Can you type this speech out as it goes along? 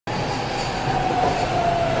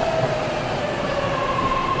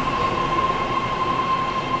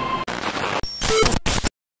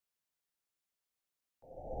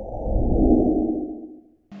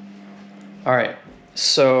All right,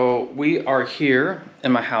 so we are here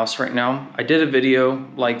in my house right now. I did a video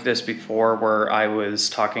like this before where I was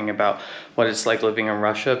talking about what it's like living in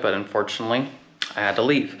Russia, but unfortunately I had to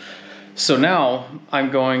leave. So now I'm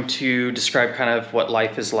going to describe kind of what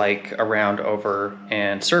life is like around over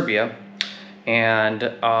in Serbia. And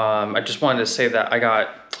I just wanted to say that I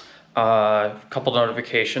got a couple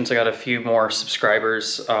notifications. I got a few more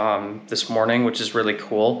subscribers this morning, which is really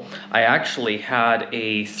cool. I actually had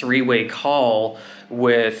a three-way call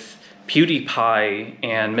with PewDiePie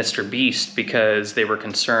and Mr. Beast because they were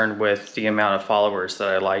concerned with the amount of followers that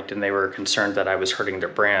I liked, and they were concerned that I was hurting their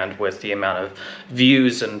brand with the amount of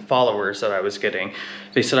views and followers that I was getting.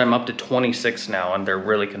 They said I'm up to 26 now, and they're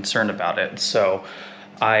really concerned about it. So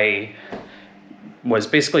I was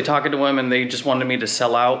basically talking to them, and they just wanted me to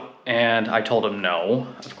sell out, and I told them no,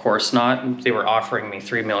 of course not. They were offering me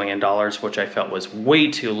 $3 million, which I felt was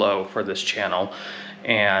way too low for this channel,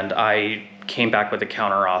 and I came back with a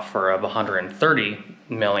counter offer of 130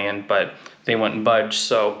 million, but they wouldn't budge.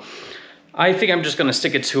 So I think I'm just going to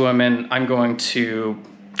stick it to them, and I'm going to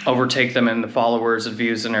overtake them in the followers and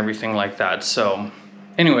views and everything like that. So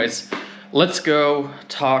anyways, let's go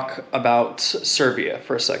talk about Serbia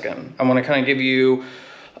for a second. I want to kind of give you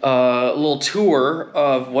a little tour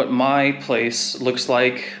of what my place looks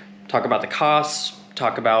like, talk about the costs,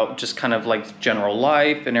 talk about just kind of like general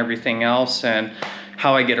life and everything else, and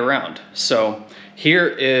how I get around. So here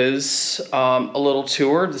is a little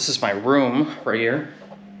tour. This is my room right here.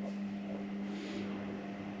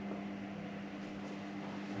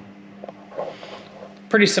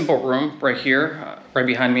 Pretty simple room right here. Right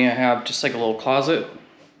behind me I have just like a little closet.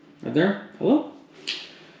 Right there. Hello?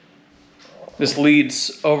 This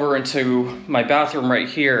leads over into my bathroom right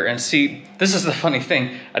here. And see, this is the funny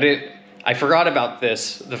thing. I forgot about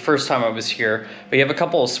this the first time I was here, but you have a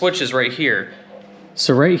couple of switches right here.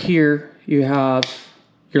 So right here you have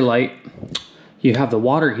your light. You have the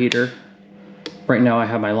water heater. Right now I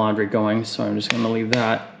have my laundry going, so I'm just going to leave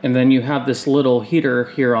that. And then you have this little heater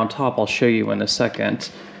here on top. I'll show you in a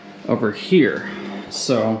second over here.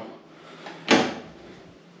 So kind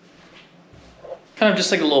of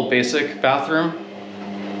just like a little basic bathroom.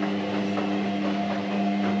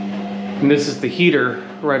 And this is the heater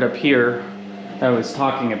right up here that I was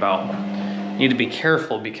talking about. Need to be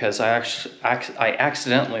careful because I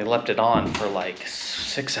accidentally left it on for like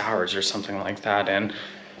 6 hours or something like that, and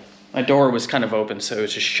my door was kind of open, so it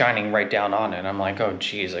was just shining right down on it. I'm like, oh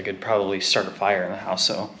geez, I could probably start a fire in the house,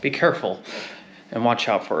 so be careful and watch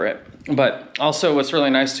out for it. But also what's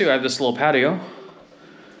really nice too, I have this little patio.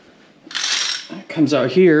 It comes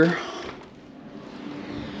out here.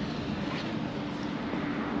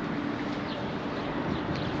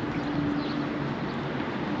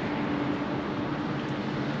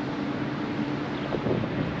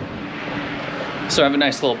 So I have a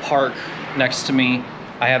nice little park next to me.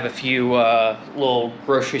 I have a few little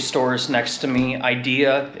grocery stores next to me.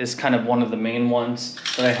 Idea is kind of one of the main ones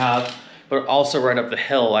that I have. But also right up the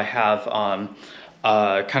hill, I have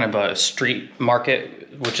kind of a street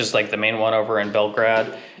market, which is like the main one over in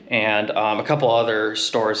Belgrade, and a couple other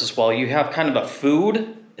stores as well. You have kind of a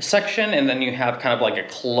food section, and then you have kind of like a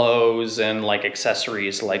clothes and like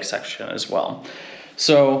accessories like section as well.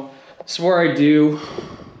 So this is where I do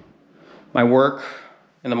my work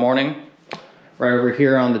in the morning. Right over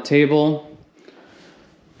here on the table,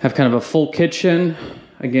 have kind of a full kitchen.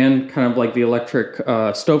 Again, kind of like the electric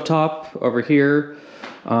stovetop over here.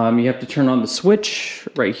 You have to turn on the switch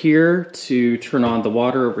right here to turn on the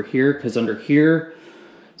water over here, because under here,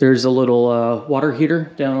 there's a little water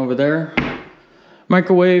heater down over there.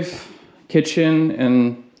 Microwave, kitchen,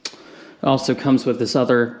 and it also comes with this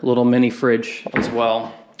other little mini fridge as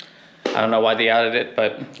well. I don't know why they added it,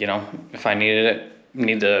 but you know, if I needed it,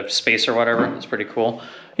 need the space or whatever, it's pretty cool.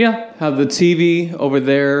 Yeah, have the TV over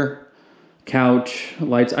there, couch,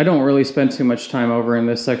 lights. I don't really spend too much time over in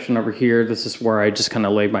this section over here. This is where I just kind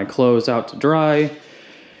of lay my clothes out to dry.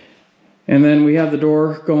 And then we have the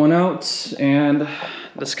door going out, and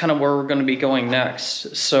that's kind of where we're going to be going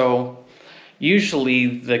next. So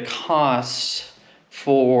usually the cost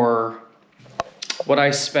for what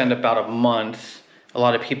I spend about a month, a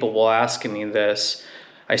lot of people will ask me this.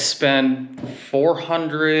 I spend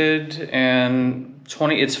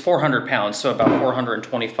 420, it's 400 pounds, so about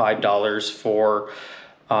 $425 for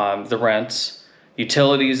the rents.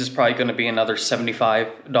 Utilities is probably going to be another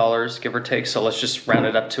 $75, give or take, so let's just round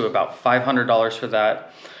it up to about $500 for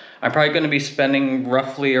that. I'm probably going to be spending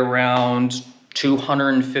roughly around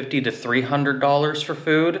 $250 to $300 for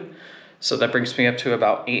food, so that brings me up to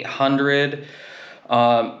about $800.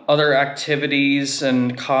 Other activities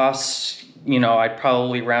and costs, you know, I'd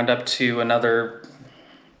probably round up to another,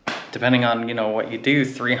 depending on, you know, what you do,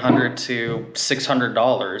 $300 to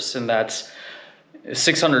 $600. And that's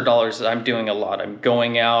 $600. I'm doing a lot. I'm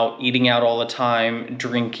going out, eating out all the time,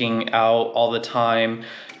 drinking out all the time,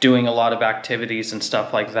 doing a lot of activities and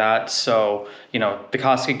stuff like that. So, you know, the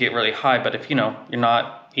cost could get really high, but if, you know, you're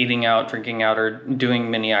not eating out, drinking out, or doing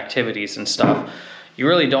many activities and stuff, you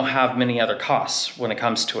really don't have many other costs when it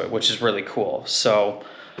comes to it, which is really cool. So,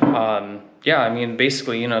 yeah, I mean,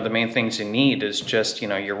 basically, you know, the main things you need is just, you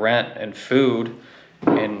know, your rent and food,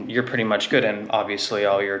 and you're pretty much good. And obviously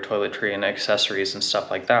all your toiletry and accessories and stuff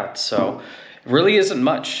like that. So it really isn't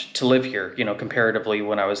much to live here, you know, comparatively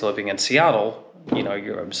when I was living in Seattle. You know,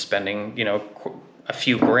 you're spending, you know, a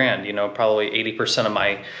few grand, you know, probably 80% of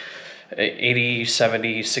my 80,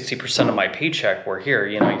 70, 60% of my paycheck were here.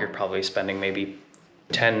 You know, you're probably spending maybe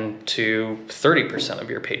 10 to 30% of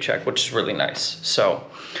your paycheck, which is really nice. So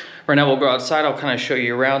right now we'll go outside. I'll kind of show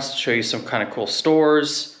you around, show you some kind of cool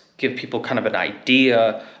stores, give people kind of an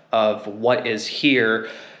idea of what is here.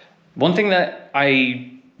 One thing that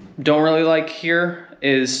I don't really like here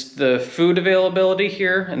is the food availability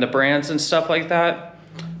here and the brands and stuff like that.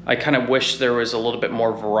 I kind of wish there was a little bit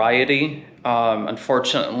more variety.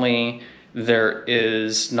 Unfortunately, there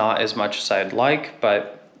is not as much as I'd like,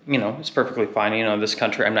 but you know, it's perfectly fine. You know, in this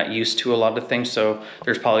country, I'm not used to a lot of things, so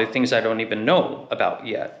there's probably things I don't even know about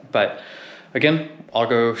yet. But again, I'll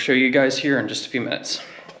go show you guys here in just a few minutes.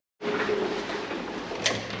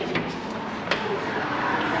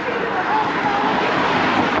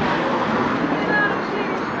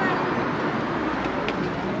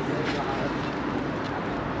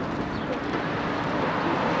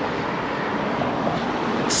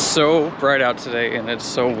 So bright out today and it's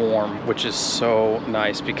so warm, which is so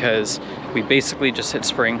nice because we basically just hit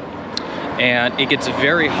spring and it gets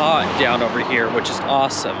very hot down over here, which is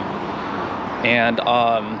awesome. And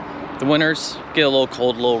the winters get a little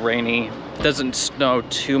cold, a little rainy. It doesn't snow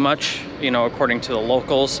too much, you know, according to the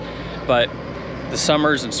locals, but the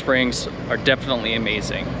summers and springs are definitely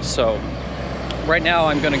amazing. So right now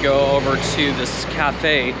I'm gonna go over to this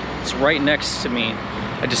cafe. It's right next to me.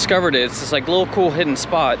 I discovered it. It's this like little cool hidden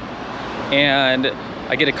spot, and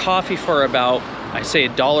I get a coffee for about, I say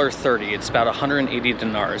 $1.30. It's about 180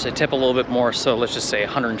 dinars. I tip a little bit more, so let's just say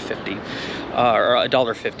 150 or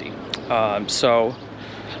 $1.50. So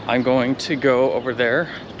I'm going to go over there,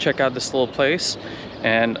 check out this little place,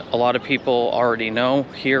 and a lot of people already know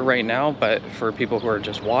here right now, but for people who are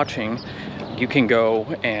just watching, you can go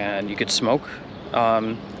and you could smoke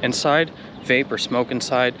inside, vape or smoke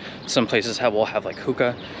inside. Some places will have like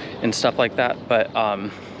hookah and stuff like that, but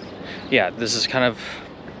yeah, this is kind of,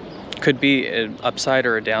 could be an upside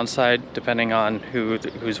or a downside depending on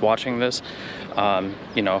who's watching this.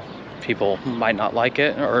 You know, people might not like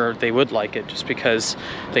it, or they would like it just because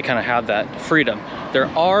they kind of have that freedom. There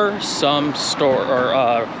are some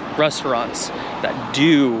restaurants that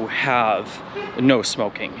do have no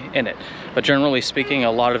smoking in it, but generally speaking,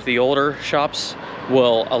 a lot of the older shops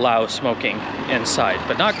will allow smoking inside,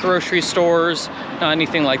 but not grocery stores, not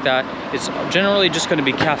anything like that. It's generally just going to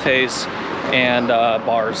be cafes and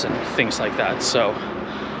bars and things like that. So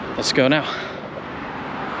let's go now.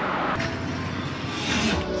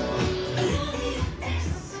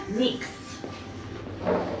 Mix.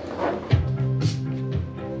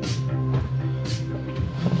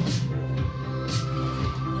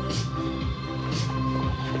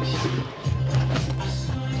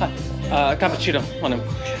 Cappuccino, one of them.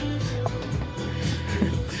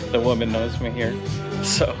 The woman knows me here,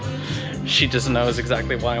 so she just knows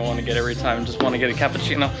exactly what I want to get every time. Just want to get a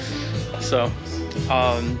cappuccino. So,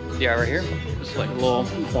 yeah, right here, just like a little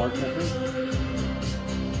bar cafe.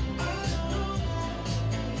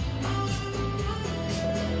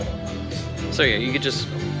 So yeah, you could just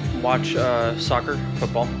watch soccer,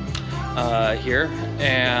 football here,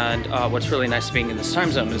 and what's really nice being in this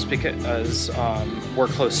time zone is because we're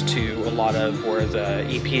close to a lot of where the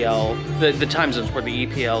EPL, the time zones where the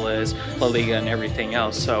EPL is, La Liga and everything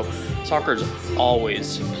else. So soccer's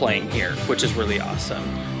always playing here, which is really awesome.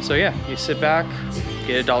 So yeah, you sit back,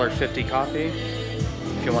 get a $1.50 coffee.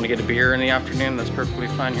 If you want to get a beer in the afternoon, that's perfectly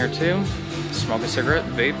fine here too. Smoke a cigarette,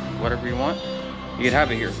 vape, whatever you want, you could have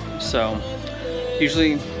it here. So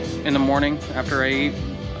usually in the morning after I eat,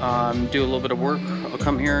 do a little bit of work, I'll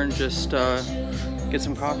come here and just get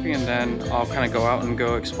some coffee, and then I'll kind of go out and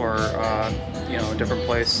go explore you know, a different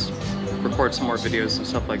place, record some more videos and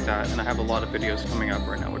stuff like that. And I have a lot of videos coming up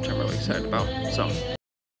right now, which I'm really excited about. So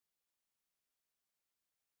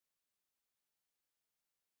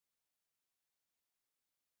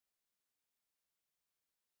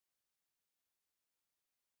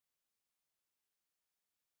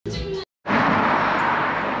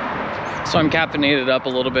So I'm caffeinated up a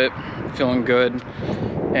little bit, feeling good.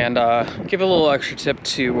 And give a little extra tip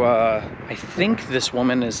to, I think this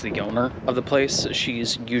woman is the owner of the place.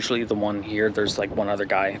 She's usually the one here. There's like one other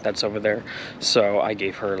guy that's over there. So I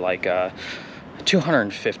gave her like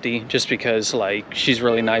 250 just because like she's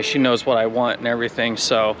really nice. She knows what I want and everything.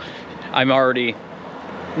 So I'm already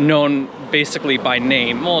known basically by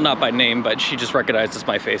name. Well, not by name, but she just recognizes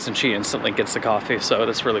my face and she instantly gets the coffee. So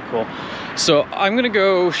that's really cool. So I'm gonna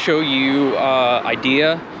go show you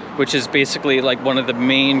Idea, which is basically like one of the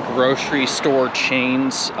main grocery store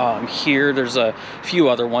chains here. There's a few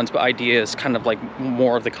other ones, but Idea is kind of like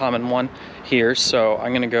more of the common one here. So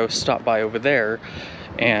I'm gonna go stop by over there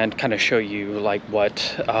and kind of show you like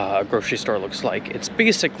what a grocery store looks like. It's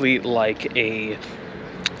basically like a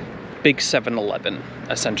big 7-Eleven,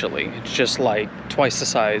 essentially. It's just like twice the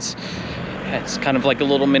size. It's kind of like a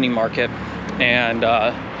little mini market, and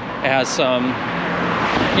it has some,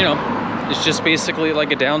 you know, it's just basically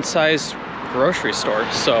like a downsized grocery store.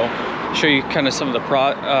 So show you kind of some of the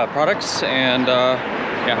products, and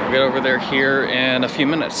yeah, we'll get over there here in a few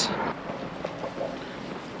minutes.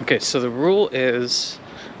 Okay, so the rule is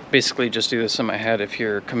basically just do this in my head. If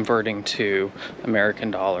you're converting to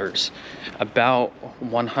American dollars, about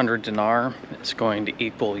 100 dinar is going to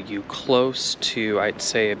equal you close to, I just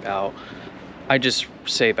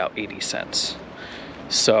say about 80 cents.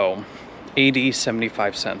 So 80,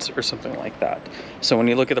 75 cents or something like that. So when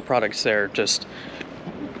you look at the products there, just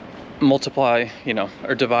multiply, you know,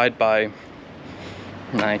 or divide by,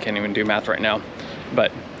 I can't even do math right now,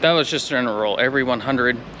 but that was just a general rule. Every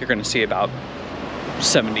 100, you're gonna see about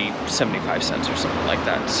 70, 75 cents or something like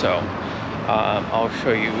that. So I'll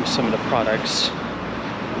show you some of the products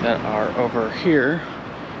that are over here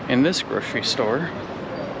in this grocery store.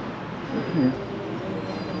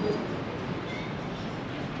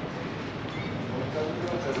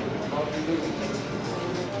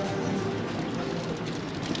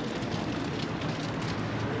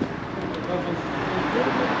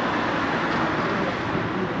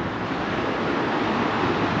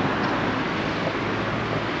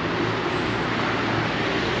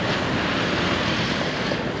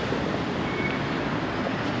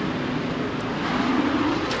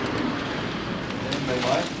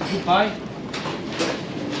 Bye.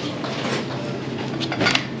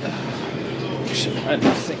 I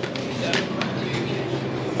don't think I need that.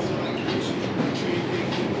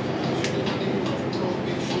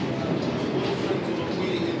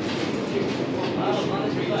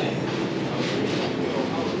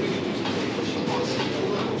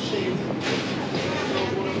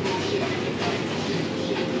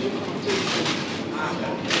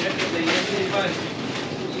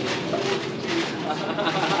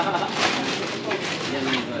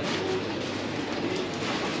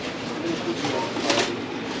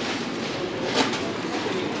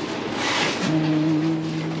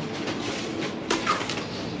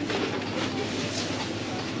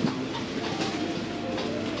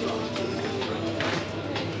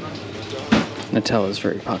 Nutella is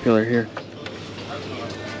very popular here.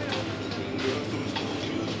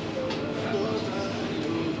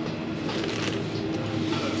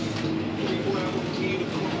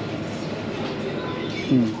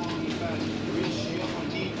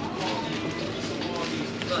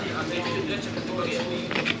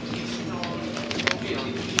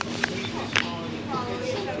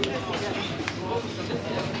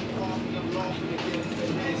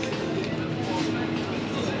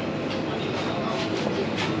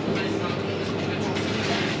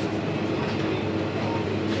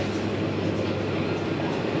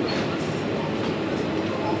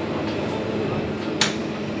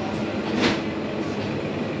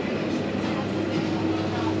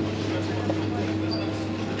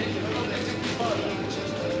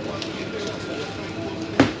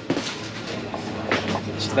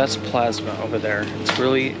 So that's plasma over there. It's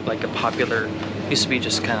really like a popular, used to be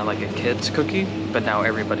just kind of like a kid's cookie, but now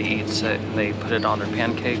everybody eats it. They put it on their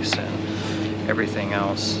pancakes and everything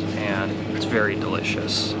else, and it's very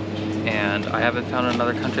delicious. And I haven't found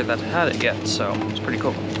another country that's had it yet, so it's pretty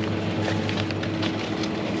cool.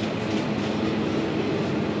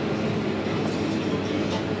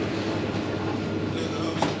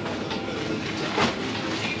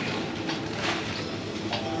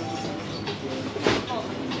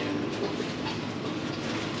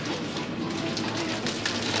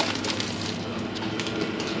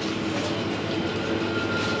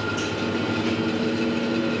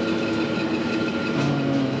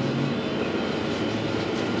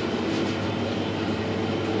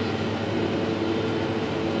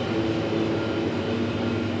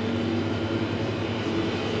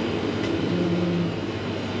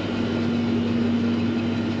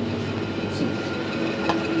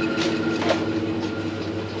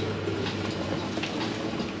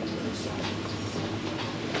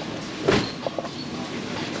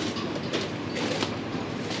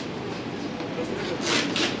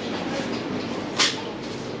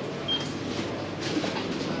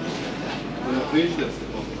 Izin.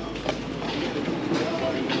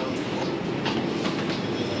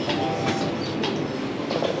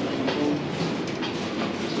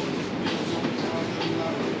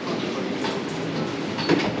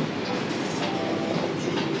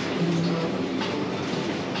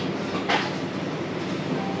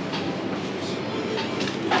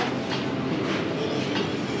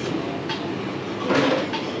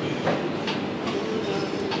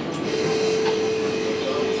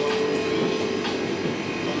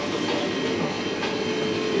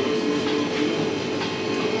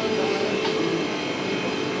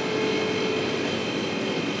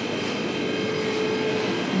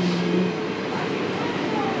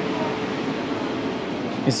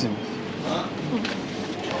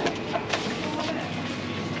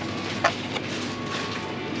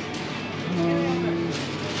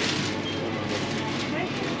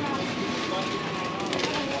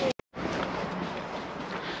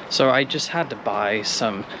 So I just had to buy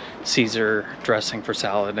some Caesar dressing for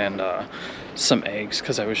salad and some eggs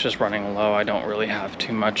because I was just running low. I don't really have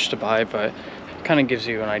too much to buy, but it kind of gives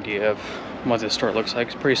you an idea of what this store looks like.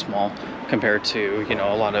 It's pretty small compared to, you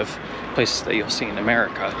know, a lot of places that you'll see in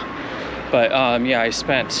America. But yeah, I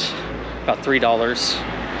spent about $3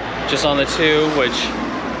 just on the two, which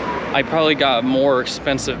I probably got a more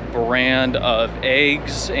expensive brand of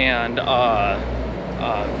eggs, and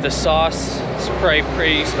the sauce is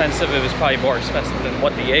pretty expensive. It was probably more expensive than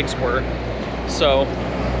what the eggs were. So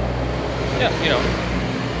yeah, you know,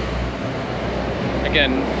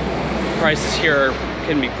 again, prices here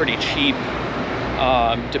can be pretty cheap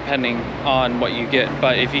depending on what you get,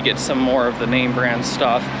 but if you get some more of the name brand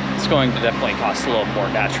stuff, it's going to definitely cost a little more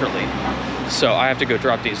naturally. So I have to go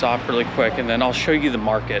drop these off really quick, and then I'll show you the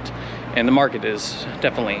market. And the market is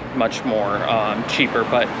definitely much more cheaper,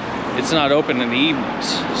 but it's not open in the evenings,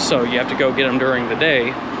 so you have to go get them during the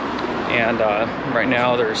day. And right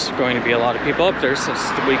now there's going to be a lot of people up there since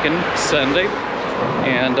the weekend, Sunday.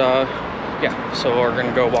 And yeah, so we're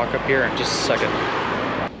gonna go walk up here in just a second.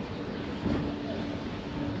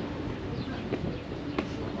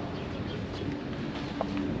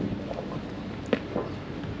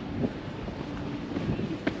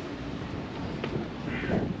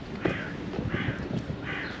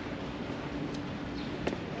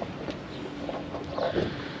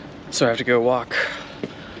 So I have to go walk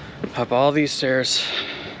up all these stairs.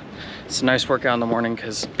 It's a nice workout in the morning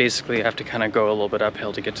because basically I have to kind of go a little bit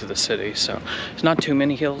uphill to get to the city. So there's not too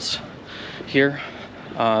many hills here.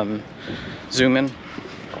 Zoom in.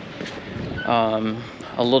 A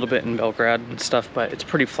little bit in Belgrade and stuff, but it's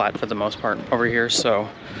pretty flat for the most part over here. So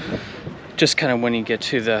just kind of when you get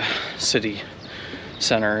to the city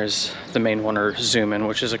center is the main one, or zoom in,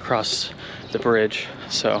 which is across the bridge.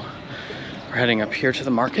 So we're heading up here to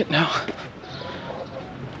the market now.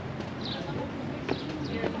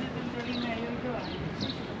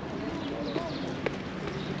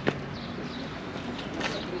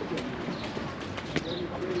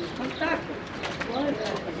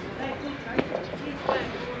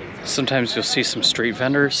 Sometimes you'll see some street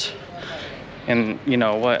vendors, and you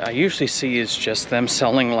know what I usually see is just them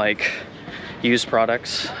selling like used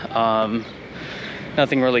products.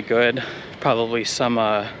 Nothing really good, probably some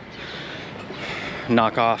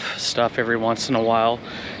knockoff stuff every once in a while.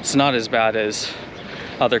 It's not as bad as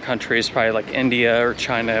other countries, probably like India or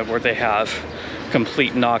China, where they have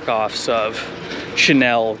complete knockoffs of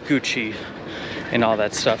Chanel, Gucci, and all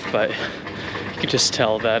that stuff. But you can just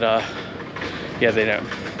tell that yeah, they don't.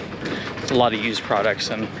 It's a lot of used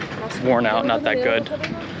products and worn out, not that good.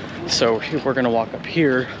 So we're gonna walk up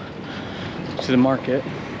here to the market.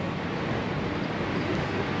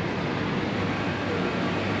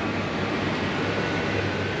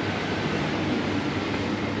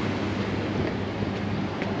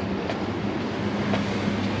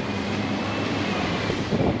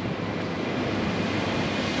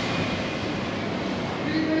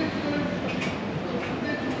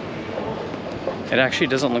 It actually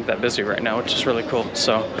doesn't look that busy right now, which is really cool.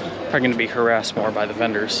 So probably gonna be harassed more by the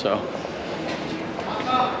vendors, so.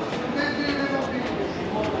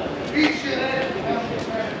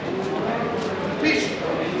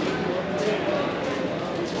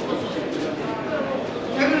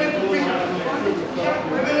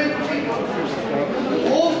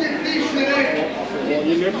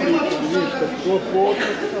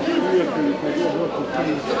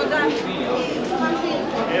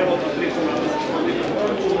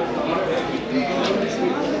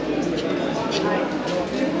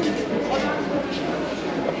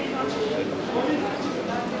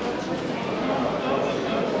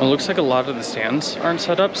 It looks like a lot of the stands aren't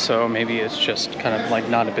set up, so maybe it's just kind of like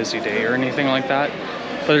not a busy day or anything like that.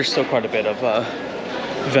 But there's still quite a bit of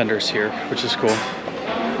vendors here, which is cool.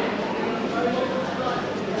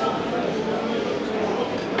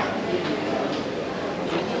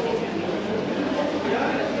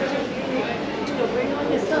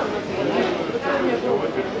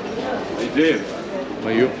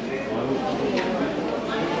 Are you?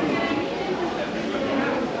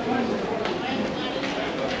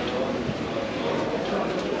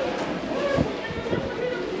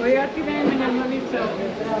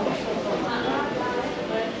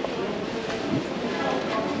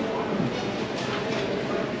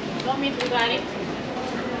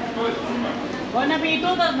 Buon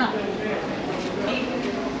appetito, donna.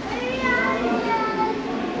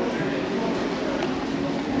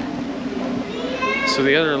 So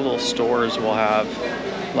the other little stores will have,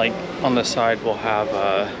 like on the side, we'll have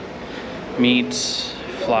meats,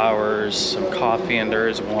 flowers, some coffee, and there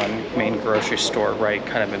is one main grocery store right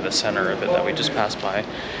kind of in the center of it that we just passed by.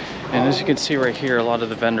 And as you can see right here, a lot of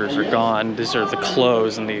the vendors are gone. These are the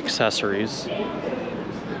clothes and the accessories.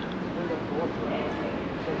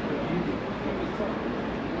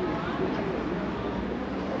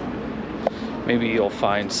 Maybe you'll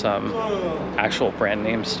find some actual brand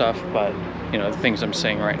name stuff, but you know, the things I'm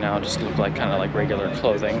saying right now just look like kind of like regular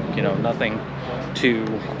clothing. You know, nothing too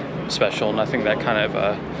special, nothing that kind of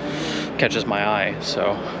catches my eye.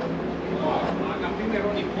 So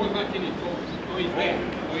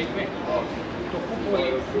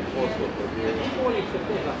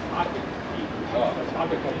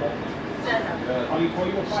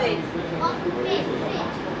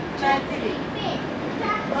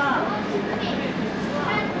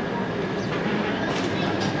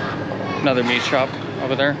another meat shop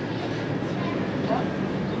over there.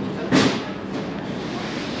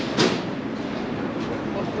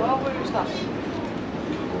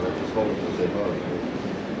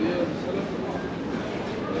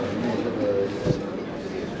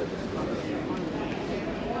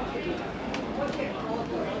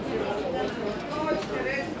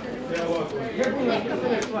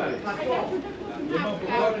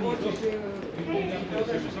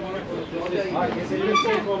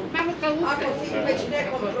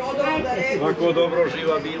 Ako dobro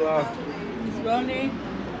živa bila. Izvoli.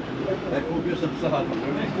 Kupio sam sad.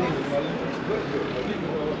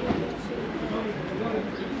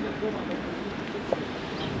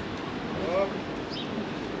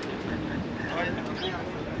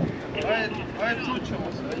 Ajde, čućemo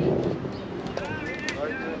se.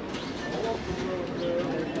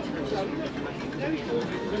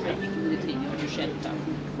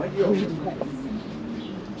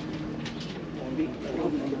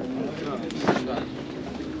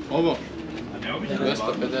 Ovo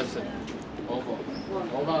 250. Ovo.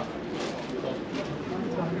 Ova.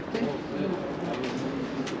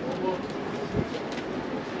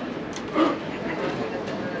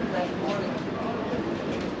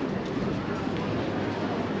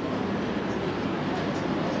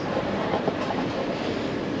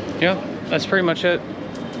 Yeah, that's pretty much it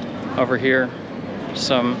over here.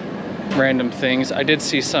 Some random things. I did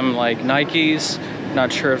see some like Nikes.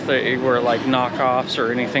 Not sure if they were like knockoffs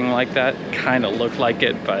or anything like that. Kind of looked like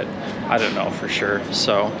it, but I don't know for sure.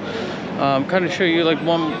 So kind of show you like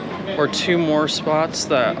one or two more spots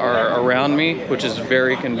that are around me, which is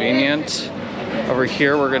very convenient. Over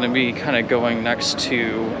here we're going to be kind of going next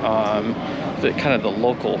to the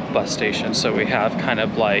local bus station. So we have kind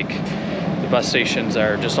of like the bus stations that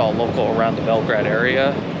are just all local around the Belgrade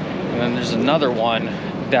area, and then there's another one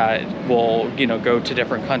that will, you know, go to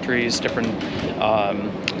different countries, different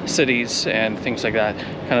cities and things like that,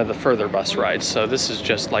 kind of the further bus rides. So this is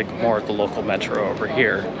just like more of the local metro over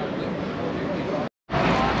here.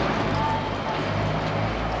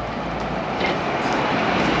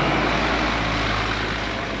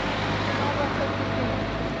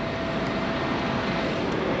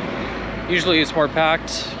 Usually it's more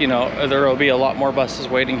packed, you know, there will be a lot more buses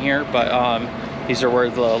waiting here, but these are where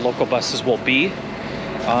the local buses will be.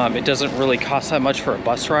 It doesn't really cost that much for a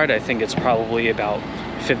bus ride. I think it's probably about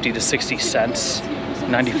 50 to 60 cents,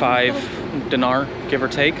 95 dinar, give or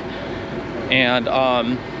take. And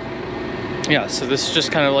yeah, so this is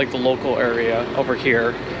just kind of like the local area over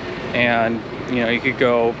here. And you know, you could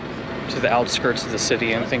go to the outskirts of the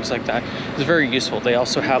city and things like that. It's very useful. They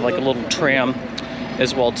also have like a little tram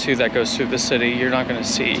as well too that goes through the city. You're not going to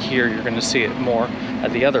see it here, you're going to see it more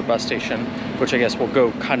at the other bus station, which I guess will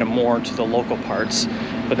go kind of more to the local parts,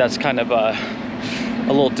 but that's kind of a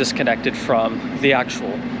little disconnected from the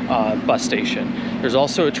actual bus station. There's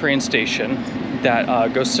also a train station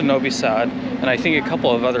that goes to Novi Sad, and I think a couple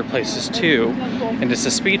of other places too, and it's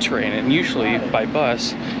a speed train, and usually by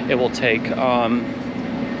bus it will take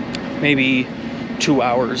maybe 2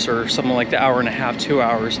 hours or something like that, hour and a half, 2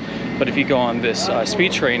 hours. But if you go on this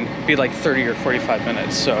speed train, it'd be like 30 or 45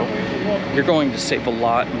 minutes. So you're going to save a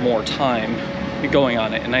lot more time going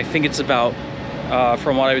on it. And I think it's about,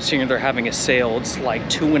 from what I was seeing, they're having a sale. It's like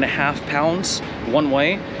 2.5 pounds one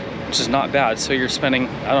way, which is not bad. So you're spending,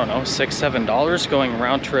 I don't know, $6, $7 going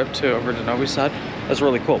round trip to over to Novi Sad. That's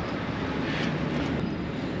really cool.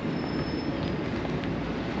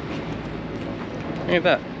 Look at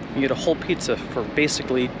that. You get a whole pizza for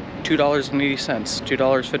basically $2.80,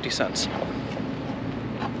 $2.50.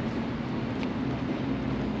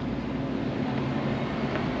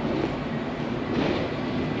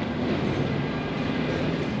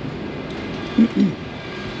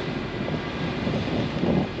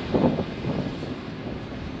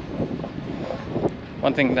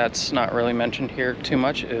 One thing that's not really mentioned here too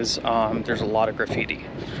much is there's a lot of graffiti.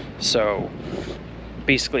 So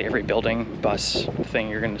basically every building, bus thing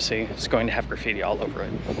you're going to see is going to have graffiti all over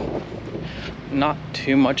it. Not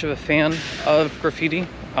too much of a fan of graffiti.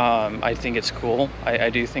 I think it's cool. I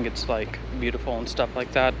do think it's like beautiful and stuff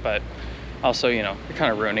like that, but also, you know, you're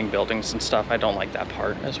kind of ruining buildings and stuff. I don't like that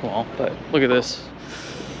part as well. But look at this.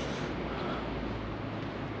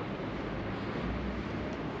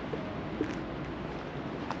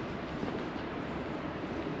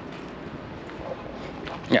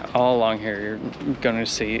 Yeah, all along here you're going to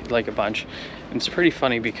see like a bunch. And it's pretty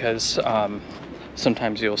funny because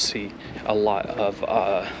sometimes you'll see a lot of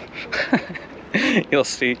you'll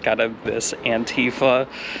see kind of this Antifa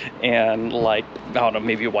and like, I don't know,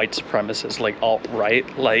 maybe white supremacists, like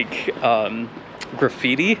alt-right, like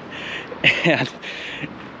graffiti,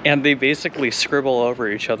 and they basically scribble over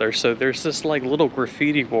each other. So there's this like little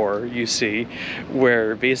graffiti war you see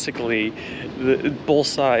where basically both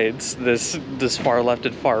sides, this far left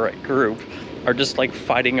and far right group, are just like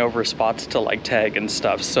fighting over spots to like tag and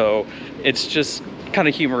stuff. So it's just kind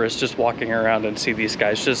of humorous just walking around and see these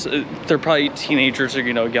guys just, they're probably teenagers or,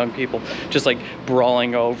 you know, young people just like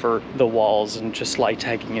brawling over the walls and just like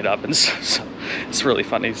tagging it up. And so it's really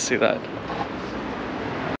funny to see that.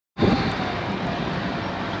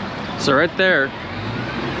 So right there,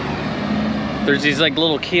 there's these like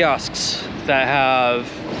little kiosks that have,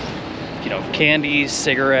 you know, candies,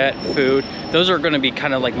 cigarette, food. Those are going to be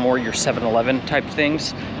kind of like more your 7-Eleven type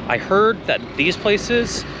things. I heard that these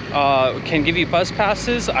places can give you bus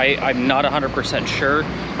passes. I'm not 100% sure.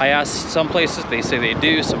 I asked some places, they say they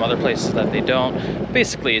do, some other places that they don't.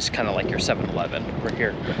 Basically, it's kind of like your 7-Eleven over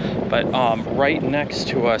here. But right next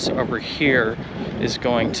to us over here is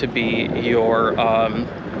going to be your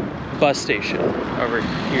bus station over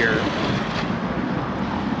here.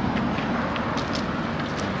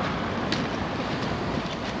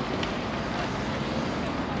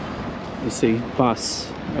 You see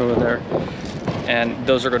bus over there, and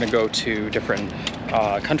those are going to go to different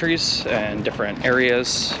countries and different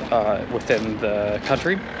areas within the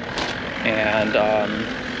country. And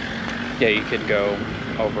yeah, you could go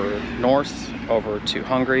over north, over to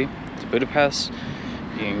Hungary, to Budapest.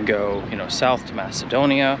 You can go, you know, south to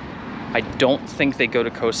Macedonia. I don't think they go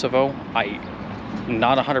to Kosovo. I'm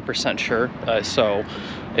not 100% sure. So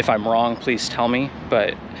if I'm wrong, please tell me.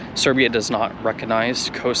 But Serbia does not recognize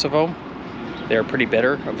Kosovo. They're pretty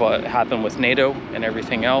bitter of what happened with NATO and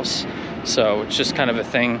everything else. So it's just kind of a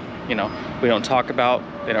thing, you know, we don't talk about.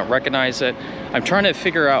 They don't recognize it. I'm trying to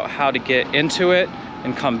figure out how to get into it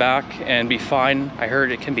and come back and be fine. I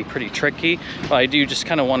heard it can be pretty tricky, but I do just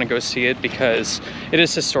kind of want to go see it because it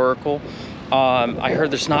is historical. I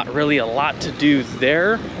heard there's not really a lot to do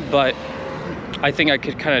there, but I think I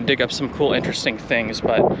could kind of dig up some cool, interesting things.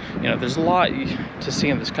 But, you know, there's a lot to see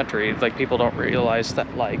in this country. Like, people don't realize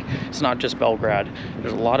that, like, it's not just Belgrade.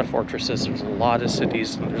 There's a lot of fortresses, there's a lot of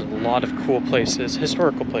cities, and there's a lot of cool places,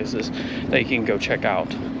 historical places that you can go check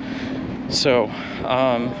out. So,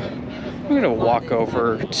 I'm gonna walk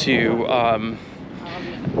over to a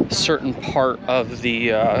certain part of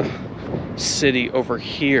the city over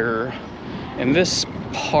here. And this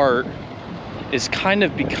part is kind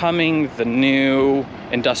of becoming the new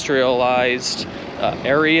industrialized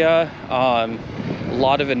area. A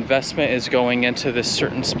lot of investment is going into this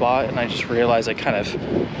certain spot, and I just realized I kind of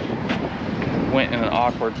went in an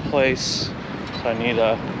awkward place. So I need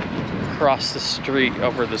to cross the street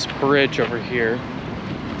over this bridge over here.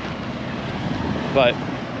 But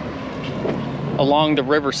along the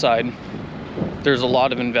riverside, there's a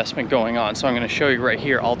lot of investment going on. So I'm going to show you right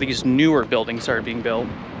here all these newer buildings that are being built.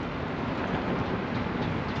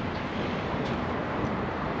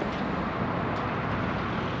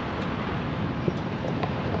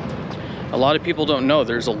 A lot of people don't know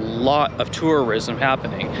there's a lot of tourism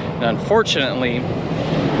happening. And unfortunately,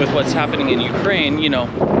 with what's happening in Ukraine, you know,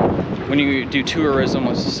 when you do tourism,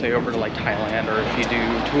 let's just say over to like Thailand, or if you do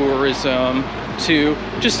tourism to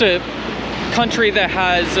just a country that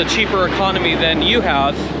has a cheaper economy than you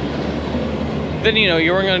have, then you know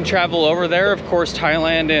you're going to travel over there. Of course,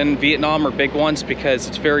 Thailand and Vietnam are big ones because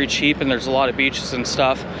it's very cheap and there's a lot of beaches and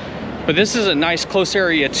stuff. But this is a nice close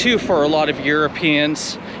area too for a lot of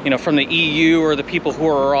Europeans, you know, from the EU or the people who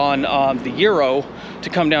are on the Euro to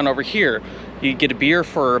come down over here. You get a beer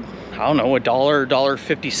for, I don't know,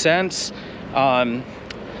 $1.50.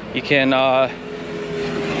 You can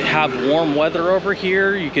have warm weather over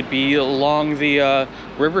here. You could be along the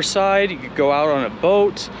riverside. You could go out on a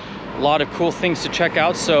boat. A lot of cool things to check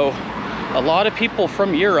out. So a lot of people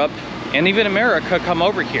from Europe and even America come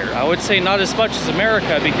over here. I would say not as much as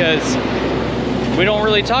America because we don't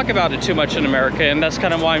really talk about it too much in America, and that's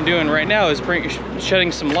kind of what I'm doing right now, is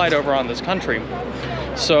shedding some light over on this country.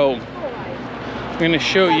 So I'm going to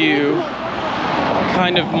show you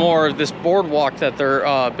kind of more of this boardwalk that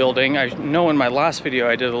they're building. I know in my last video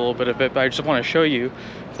I did a little bit of it, but I just want to show you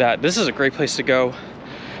that this is a great place to go.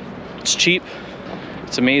 It's cheap,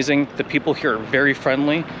 it's amazing, the people here are very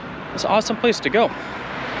friendly. It's an awesome place to go.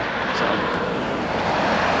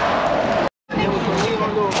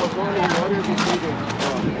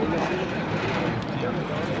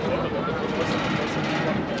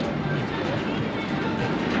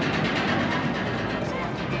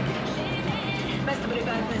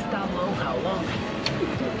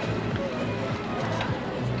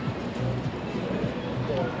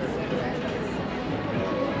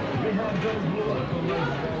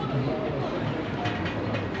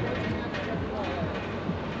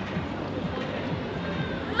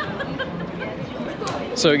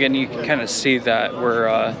 So again, you can kind of see that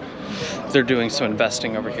they're doing some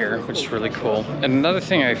investing over here, which is really cool. And another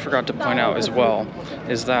thing I forgot to point out as well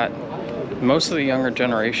is that most of the younger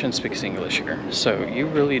generation speaks English here. So you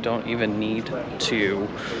really don't even need to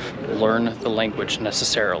learn the language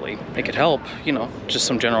necessarily. It could help, you know, just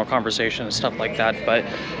some general conversation and stuff like that, but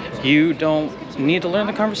you don't need to learn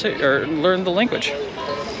the conversation or learn the language.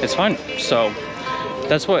 It's fine. So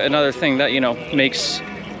that's what another thing that, you know, makes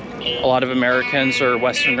a lot of Americans or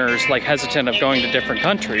Westerners like hesitant of going to different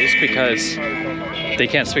countries, because they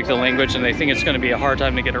can't speak the language and they think it's going to be a hard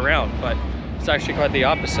time to get around. But it's actually quite the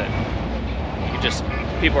opposite.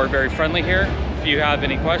 People are very friendly here. If you have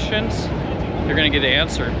any questions, you're going to get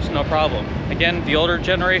answers, no problem. Again, the older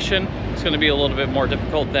generation is going to be a little bit more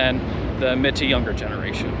difficult than the mid to younger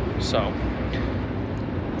generation. So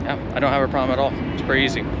yeah, I don't have a problem at all. It's pretty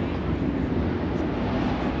easy.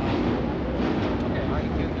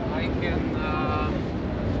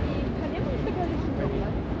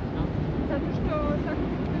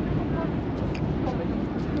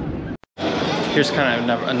 Here's kind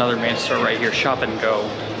of another main store right here, Shop and Go.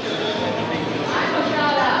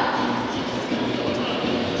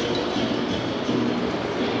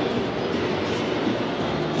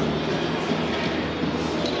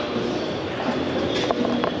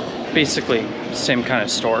 Basically, same kind of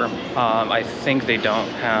store. I think they don't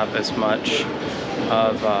have as much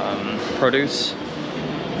of produce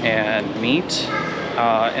and meat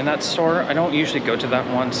in that store. I don't usually go to that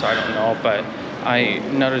one, so I don't know, but I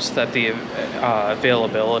noticed that the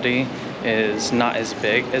availability is not as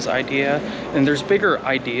big as Idea, and there's bigger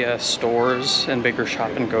Idea stores and bigger Shop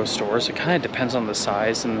and Go stores. It kind of depends on the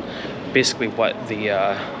size and basically what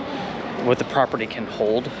the property can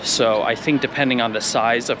hold. So I think depending on the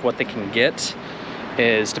size of what they can get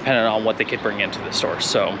is dependent on what they could bring into the store.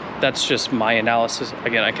 So that's just my analysis.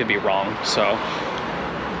 Again, I could be wrong. So,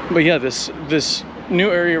 but yeah, this new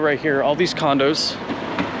area right here, all these condos.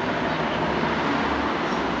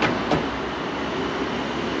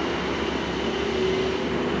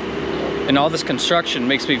 And all this construction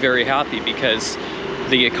makes me very happy because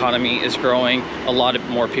the economy is growing, a lot of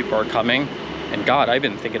more people are coming. And God, I've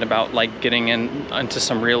been thinking about like getting into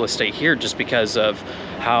some real estate here just because of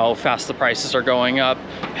how fast the prices are going up,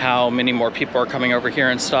 how many more people are coming over here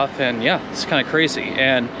and stuff. And yeah, it's kind of crazy.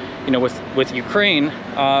 And you know, with Ukraine,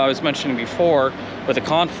 I was mentioning before, with the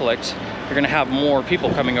conflict, you're gonna have more people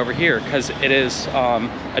coming over here because it is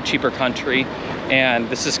a cheaper country. And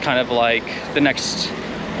this is kind of like the next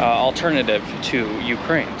alternative to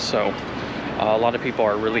Ukraine. So a lot of people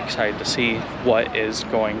are really excited to see what is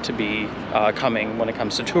going to be coming when it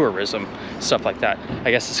comes to tourism, stuff like that. I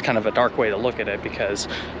guess it's kind of a dark way to look at it because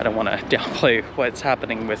I don't want to downplay what's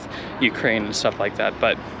happening with Ukraine and stuff like that.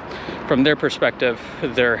 But from their perspective,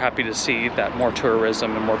 they're happy to see that more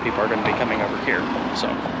tourism and more people are going to be coming over here. So.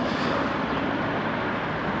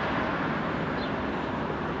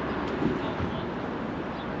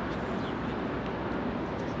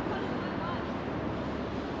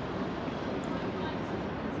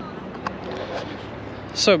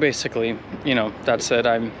 so basically, you know, that's it.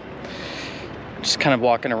 I'm just kind of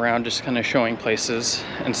walking around, just kind of showing places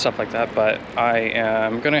and stuff like that. But I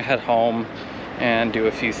am gonna head home and do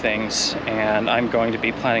a few things, and I'm going to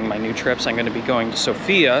be planning my new trips. I'm going to be going to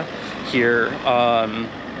Sofia here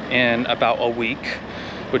in about a week,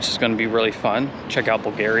 which is going to be really fun. Check out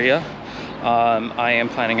Bulgaria. I am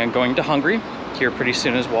planning on going to Hungary here pretty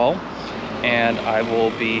soon as well, and I will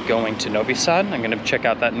be going to Novi Sad. I'm going to check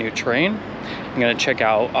out that new train. I'm going to check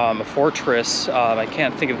out a fortress. I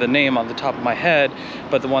can't think of the name on the top of my head,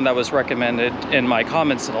 but the one that was recommended in my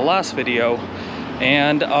comments in the last video.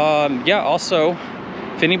 And yeah, also,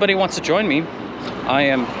 if anybody wants to join me, I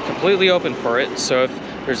am completely open for it. So if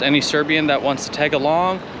there's any Serbian that wants to tag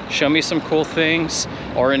along, show me some cool things,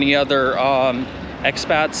 or any other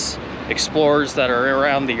expats, explorers that are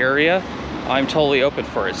around the area, I'm totally open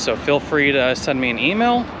for it. So feel free to send me an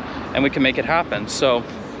email and we can make it happen. So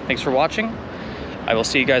thanks for watching. I will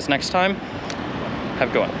see you guys next time.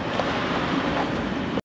 Have a good one.